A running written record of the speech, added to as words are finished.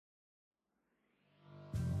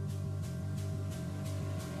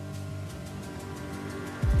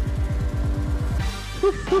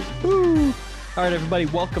Woo-hoo. All right, everybody,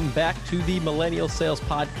 welcome back to the Millennial Sales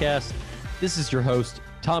Podcast. This is your host,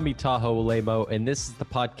 Tommy Tahoe Alemo, and this is the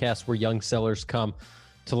podcast where young sellers come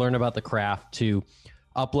to learn about the craft, to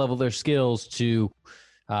up-level their skills, to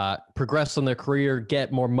progress on their career,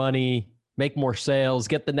 get more money, make more sales,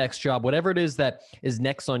 get the next job, whatever it is that is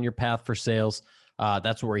next on your path for sales.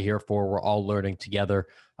 That's what we're here for. We're all learning together.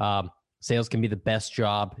 Sales can be the best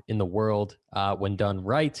job in the world when done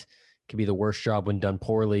right. It can be the worst job when done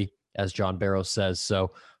poorly, as John Barrows says.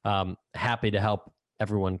 So happy to help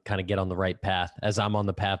everyone kind of get on the right path, as I'm on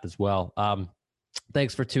the path as well.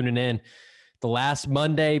 Thanks for tuning in. The last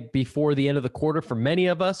Monday before the end of the quarter for many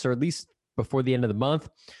of us, or at least before the end of the month.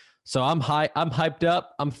 So I'm hyped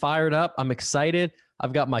up. I'm fired up. I'm excited.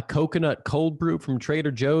 I've got my coconut cold brew from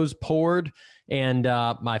Trader Joe's poured and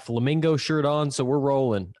my flamingo shirt on. So we're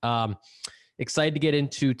rolling. Excited to get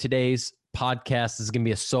into today's podcast. This is going to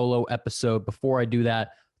be a solo episode. Before I do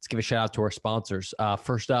that, let's give a shout out to our sponsors.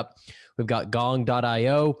 First up, we've got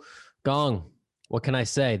Gong.io. Gong, what can I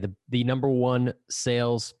say? The number one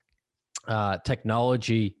sales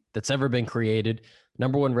technology that's ever been created,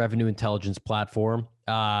 number one revenue intelligence platform.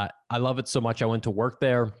 I love it so much. I went to work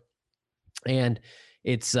there, and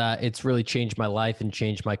it's really changed my life and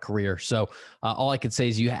changed my career. So all I could say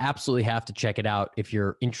is you absolutely have to check it out if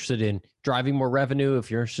you're interested in driving more revenue,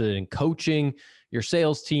 if you're interested in coaching your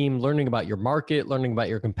sales team, learning about your market, learning about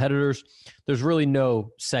your competitors. There's really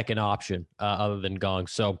no second option other than Gong.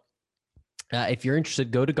 So if you're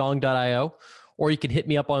interested, go to Gong.io, or you can hit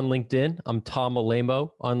me up on LinkedIn. I'm Tom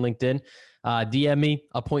Alemo on LinkedIn. DM me.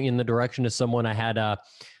 I'll point you in the direction of someone. I had a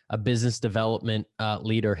business development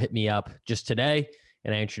leader hit me up just today,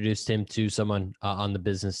 and I introduced him to someone on the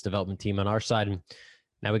business development team on our side. And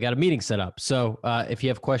now we got a meeting set up. So if you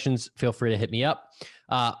have questions, feel free to hit me up.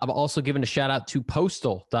 I'm also giving a shout out to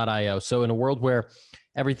Postal.io. So in a world where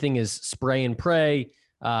everything is spray and pray,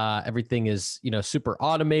 everything is super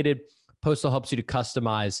automated, Postal helps you to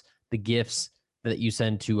customize the gifts that you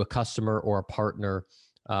send to a customer or a partner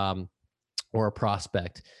or a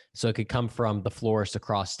prospect. So it could come from the florist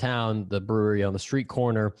across town, the brewery on the street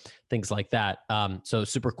corner, things like that. So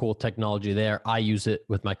super cool technology there. I use it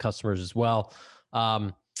with my customers as well.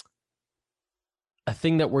 A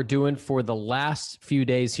thing that we're doing for the last few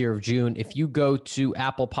days here of June, if you go to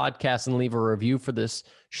Apple Podcasts and leave a review for this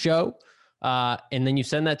show, and then you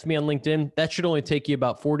send that to me on LinkedIn, that should only take you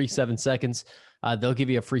about 47 seconds. They'll give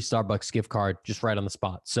you a free Starbucks gift card just right on the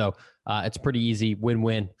spot. So it's pretty easy,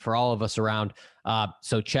 win-win for all of us around.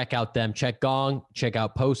 So check out them, check Gong, check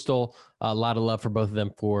out Postal. A lot of love for both of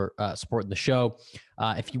them for supporting the show.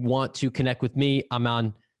 If you want to connect with me, I'm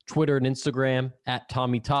on Twitter and Instagram at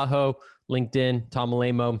Tommy Tahoe, LinkedIn, Tom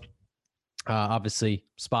Alemo, obviously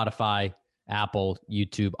Spotify, Apple,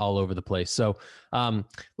 YouTube, all over the place. So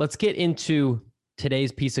let's get into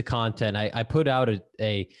today's piece of content. I put out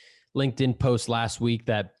a LinkedIn post last week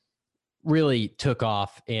that really took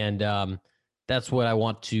off, and that's what I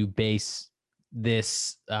want to base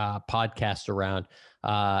this podcast around.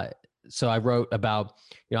 So I wrote about,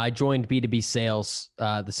 I joined B2B sales,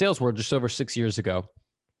 the sales world just over 6 years ago,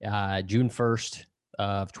 June 1st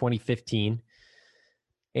of 2015.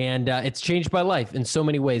 And it's changed my life in so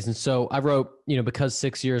many ways. And so I wrote, because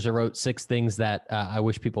 6 years, I wrote 6 things that I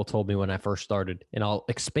wish people told me when I first started. And I'll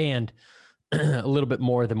expand a little bit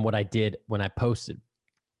more than what I did when I posted.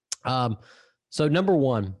 So number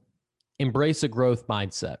one, embrace a growth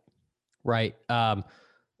mindset, right?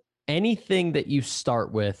 Anything that you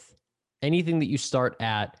start with, anything that you start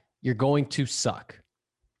at, you're going to suck,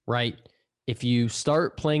 right? If you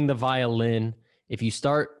start playing the violin, if you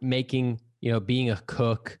start making, being a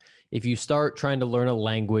cook, if you start trying to learn a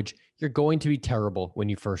language, you're going to be terrible when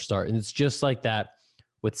you first start. And it's just like that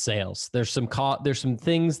with sales. There's some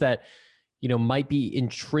things that, might be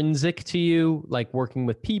intrinsic to you, like working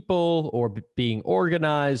with people or being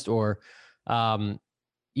organized or,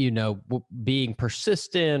 being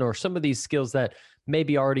persistent, or some of these skills that may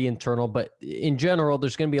be already internal. But in general,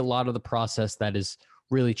 there's going to be a lot of the process that is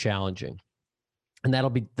really challenging. And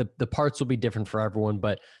that'll be the parts will be different for everyone,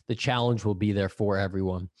 but the challenge will be there for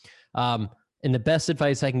everyone. And the best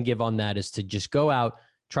advice I can give on that is to just go out,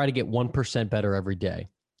 try to get 1% better every day.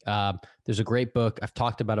 There's a great book. I've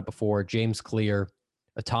talked about it before. James Clear,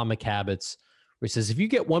 Atomic Habits, where he says, if you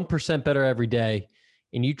get 1% better every day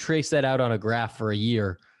and you trace that out on a graph for a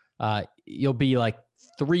year, you'll be like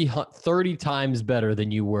 30 times better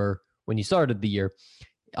than you were when you started the year.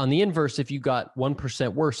 On the inverse, if you got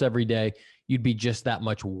 1% worse every day, you'd be just that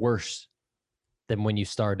much worse than when you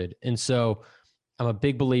started. And so I'm a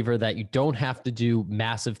big believer that you don't have to do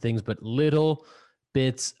massive things, but little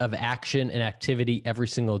bits of action and activity every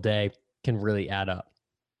single day can really add up.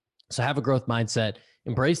 So have a growth mindset,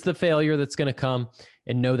 embrace the failure that's going to come,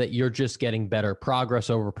 and know that you're just getting better. Progress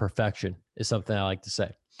over perfection is something I like to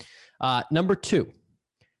say. Number 2,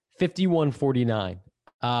 5149.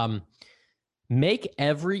 Make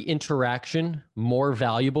every interaction more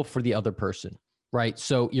valuable for the other person, right?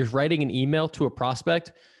 So you're writing an email to a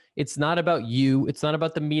prospect. It's not about you. It's not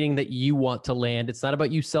about the meeting that you want to land. It's not about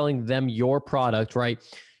you selling them your product, right?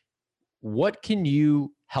 What can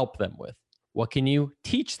you help them with? What can you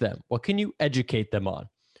teach them? What can you educate them on,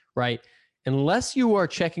 right? Unless you are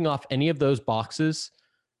checking off any of those boxes,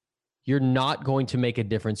 you're not going to make a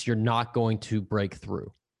difference. You're not going to break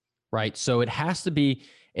through, right? So it has to be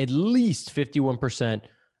at least 51%,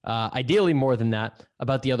 ideally more than that,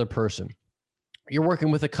 about the other person. You're working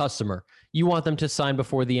with a customer. You want them to sign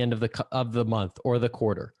before the end of the month or the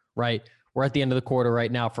quarter, right? We're at the end of the quarter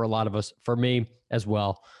right now for a lot of us, for me as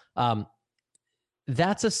well.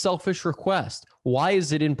 That's a selfish request. Why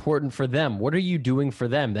is it important for them? What are you doing for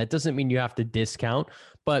them? That doesn't mean you have to discount,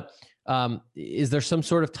 but is there some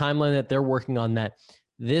sort of timeline that they're working on that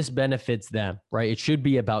this benefits them, right? It should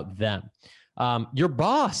be about them. Your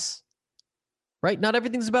boss, right? Not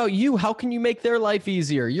everything's about you. How can you make their life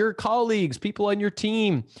easier? Your colleagues, people on your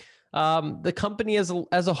team, the company as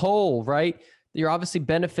a whole, right? You're obviously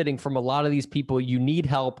benefiting from a lot of these people. You need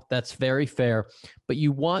help. That's very fair, but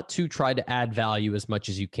you want to try to add value as much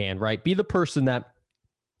as you can, right? Be the person that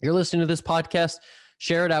you're listening to this podcast,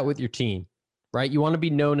 share it out with your team, right? You want to be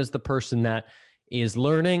known as the person that is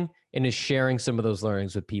learning and is sharing some of those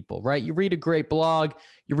learnings with people, right? You read a great blog,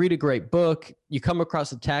 you read a great book, you come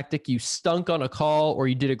across a tactic, you stunk on a call, or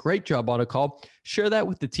you did a great job on a call, share that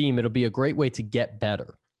with the team. It'll be a great way to get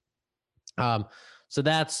better. So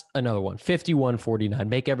that's another one, 5149,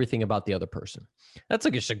 make everything about the other person. That's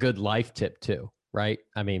like just a good life tip too, right?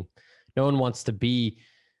 I mean, no one wants to be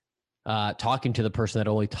talking to the person that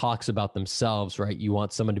only talks about themselves, right? You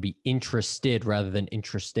want someone to be interested rather than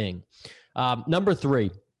interesting. Number 3,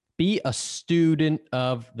 be a student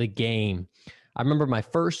of the game. I remember my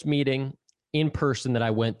first meeting in person that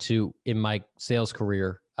I went to in my sales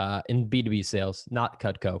career, in B2B sales, not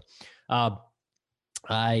Cutco.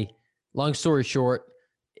 Long story short,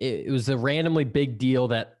 it was a randomly big deal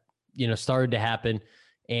that, started to happen.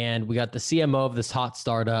 And we got the CMO of this hot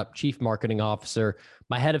startup, chief marketing officer,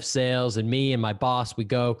 my head of sales, and me and my boss. We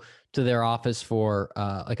go to their office for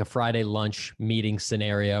like a Friday lunch meeting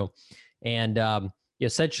scenario. And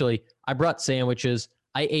essentially, I brought sandwiches.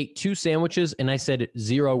 I ate 2 sandwiches and I said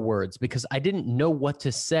 0 words because I didn't know what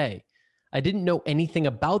to say. I didn't know anything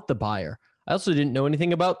about the buyer. I also didn't know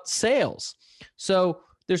anything about sales. So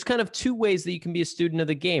there's kind of 2 ways that you can be a student of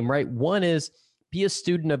the game, right? One is be a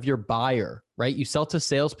student of your buyer, right? You sell to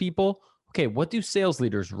salespeople. Okay, what do sales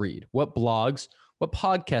leaders read? What blogs? What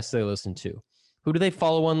podcasts do they listen to? Who do they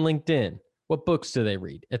follow on LinkedIn? What books do they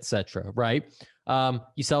read, etc. Right?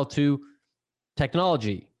 You sell to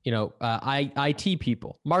technology, IT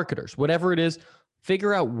people, marketers, whatever it is.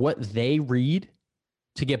 Figure out what they read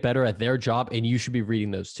to get better at their job, and you should be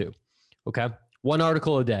reading those too. Okay, 1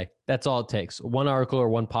 article a day. That's all it takes. 1 article or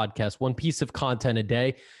 1 podcast, 1 piece of content a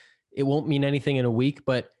day. It won't mean anything in a week,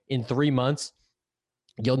 but in 3 months,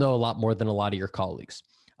 you'll know a lot more than a lot of your colleagues.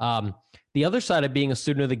 The other side of being a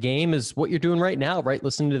student of the game is what you're doing right now, right?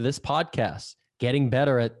 Listening to this podcast, getting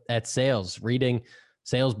better at sales, reading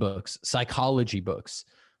sales books, psychology books,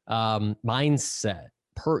 mindset,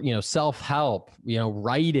 self-help,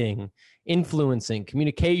 writing, influencing,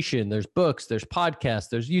 communication. There's books, there's podcasts,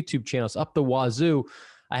 there's YouTube channels up the wazoo.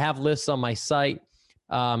 I have lists on my site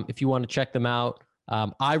if you want to check them out.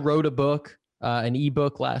 I wrote a book, an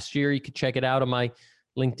ebook last year. You could check it out on my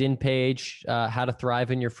LinkedIn page, How to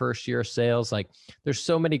Thrive in Your First Year of Sales. Like, there's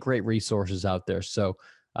so many great resources out there. So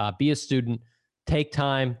be a student, take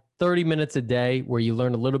time, 30 minutes a day where you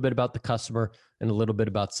learn a little bit about the customer and a little bit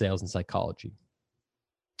about sales and psychology.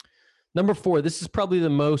 Number 4, this is probably the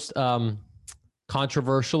most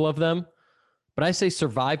controversial of them, but I say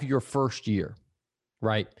survive your first year,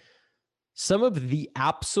 right? Some of the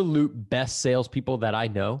absolute best salespeople that I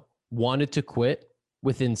know wanted to quit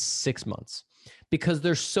within 6 months because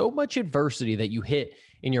there's so much adversity that you hit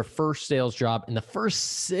in your first sales job in the first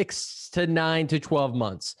 6 to 9 to 12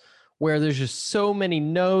 months, where there's just so many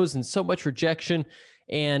no's and so much rejection,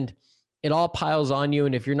 and it all piles on you.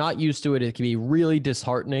 And if you're not used to it, it can be really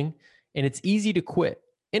disheartening, and it's easy to quit,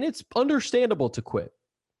 and it's understandable to quit,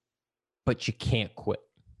 but you can't quit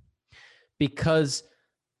because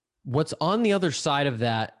what's on the other side of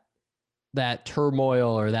that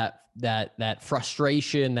turmoil or that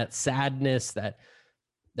frustration, that sadness, that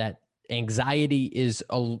anxiety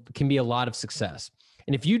can be a lot of success.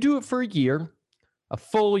 And if you do it for a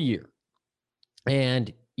full year,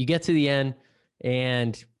 and you get to the end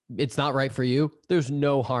and it's not right for you, there's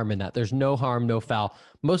no harm in that. There's no harm, no foul.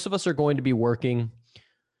 Most of us are going to be working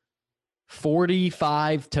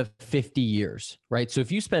 45 to 50 years, right? So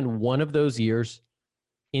if you spend one of those years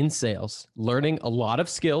in sales, learning a lot of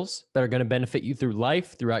skills that are going to benefit you through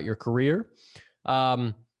life, throughout your career,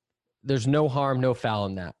 there's no harm, no foul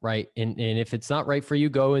in that, right? And if it's not right for you,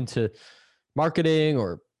 go into marketing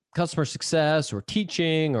or customer success or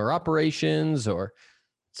teaching or operations or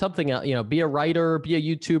something else, be a writer, be a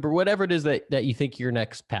YouTuber, whatever it is that you think your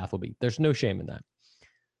next path will be. There's no shame in that.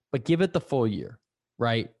 But give it the full year,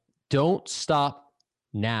 right? Don't stop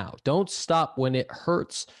now. Don't stop when it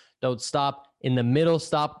hurts. Don't stop in the middle.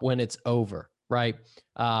 Stop when it's over, right?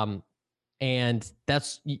 And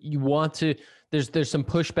that's, you want to, there's some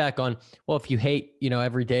pushback on, well, if you hate,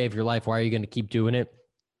 every day of your life, why are you going to keep doing it?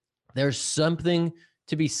 There's something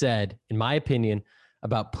to be said, in my opinion,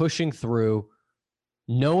 about pushing through,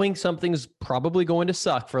 knowing something's probably going to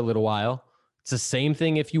suck for a little while. It's the same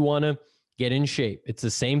thing if you want to get in shape. It's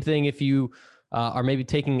the same thing if you are maybe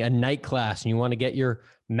taking a night class and you want to get your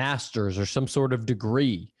master's or some sort of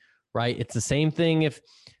degree, right? It's the same thing if,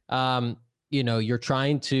 you're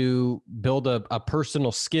trying to build a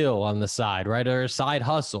personal skill on the side, right? Or a side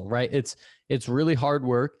hustle, right? It's really hard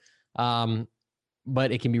work,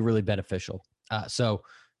 but it can be really beneficial. So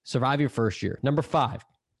survive your first year. Number 5,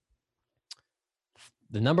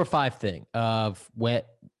 the number 5 thing of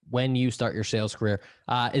when you start your sales career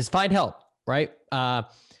is find help, right?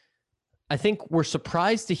 I think we're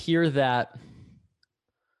surprised to hear that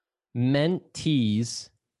mentees,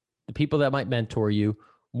 the people that might mentor you,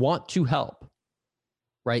 want to help,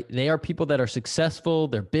 right? They are people that are successful.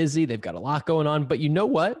 They're busy. They've got a lot going on, but you know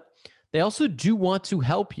what? They also do want to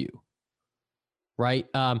help you, right?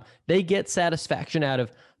 They get satisfaction out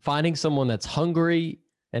of finding someone that's hungry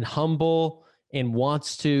and humble and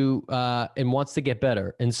wants to get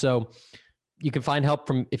better. And so you can find help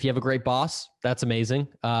from, if you have a great boss, that's amazing.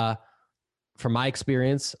 From my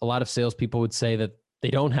experience, a lot of salespeople would say that they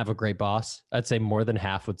don't have a great boss. I'd say more than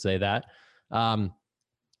half would say that.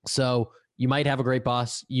 So you might have a great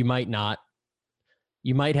boss. You might not.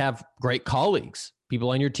 You might have great colleagues, people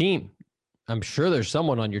on your team. I'm sure there's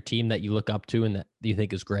someone on your team that you look up to and that you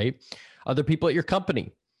think is great. Other people at your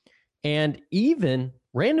company, and even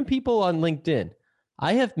random people on LinkedIn.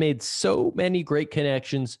 I have made so many great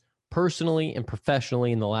connections personally and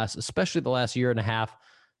professionally especially the last year and a half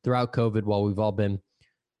throughout COVID, while we've all been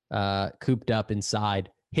cooped up inside,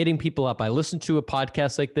 hitting people up. I listen to a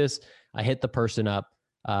podcast like this. I hit the person up.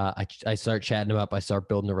 I start chatting them up. I start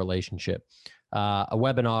building a relationship, a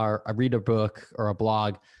webinar, I read a book or a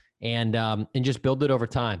blog, and just build it over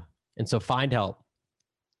time. And so find help.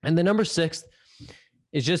 And the number 6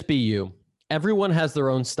 is just be you. Everyone has their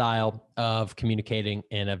own style of communicating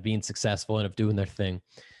and of being successful and of doing their thing.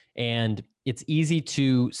 And it's easy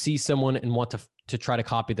to see someone and want to try to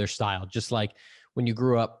copy their style. Just like when you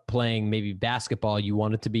grew up playing maybe basketball, you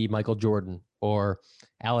wanted to be Michael Jordan or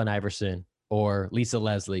Allen Iverson or Lisa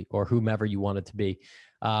Leslie or whomever you wanted to be.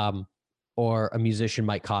 Or a musician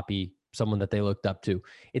might copy someone that they looked up to.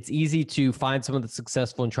 It's easy to find someone that's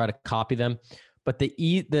successful and try to copy them. But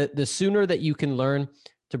the sooner that you can learn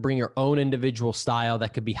to bring your own individual style,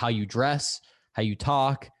 that could be how you dress, how you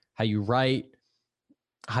talk, how you write,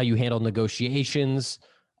 how you handle negotiations,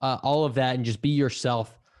 all of that, and just be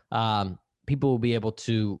yourself. People will be able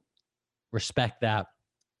to respect that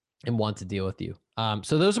and want to deal with you.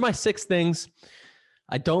 So those are my 6 things.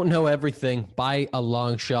 I don't know everything by a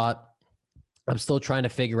long shot. I'm still trying to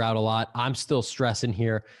figure out a lot. I'm still stressing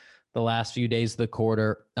here the last few days of the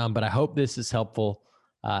quarter, but I hope this is helpful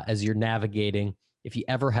as you're navigating. If you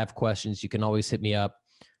ever have questions, you can always hit me up.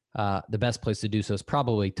 The best place to do so is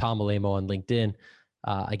probably Tom Alemo on LinkedIn.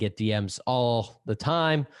 I get DMs all the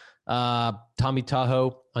time. Tommy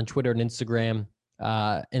Tahoe on Twitter and Instagram.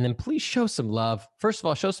 And then please show some love. First of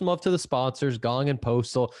all, show some love to the sponsors, Gong and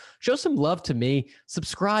Postal. Show some love to me.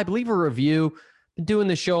 Subscribe, leave a review. Been doing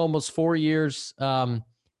this show almost 4 years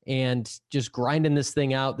and just grinding this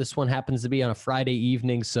thing out. This one happens to be on a Friday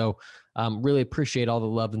evening. So really appreciate all the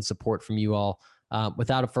love and support from you all.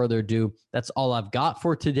 Without further ado, that's all I've got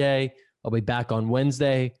for today. I'll be back on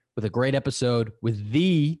Wednesday with a great episode with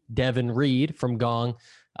the Devin Reed from Gong.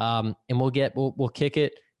 And we'll kick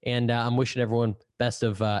it. And I'm wishing everyone best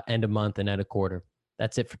of end of month and end of quarter.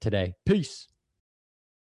 That's it for today. Peace.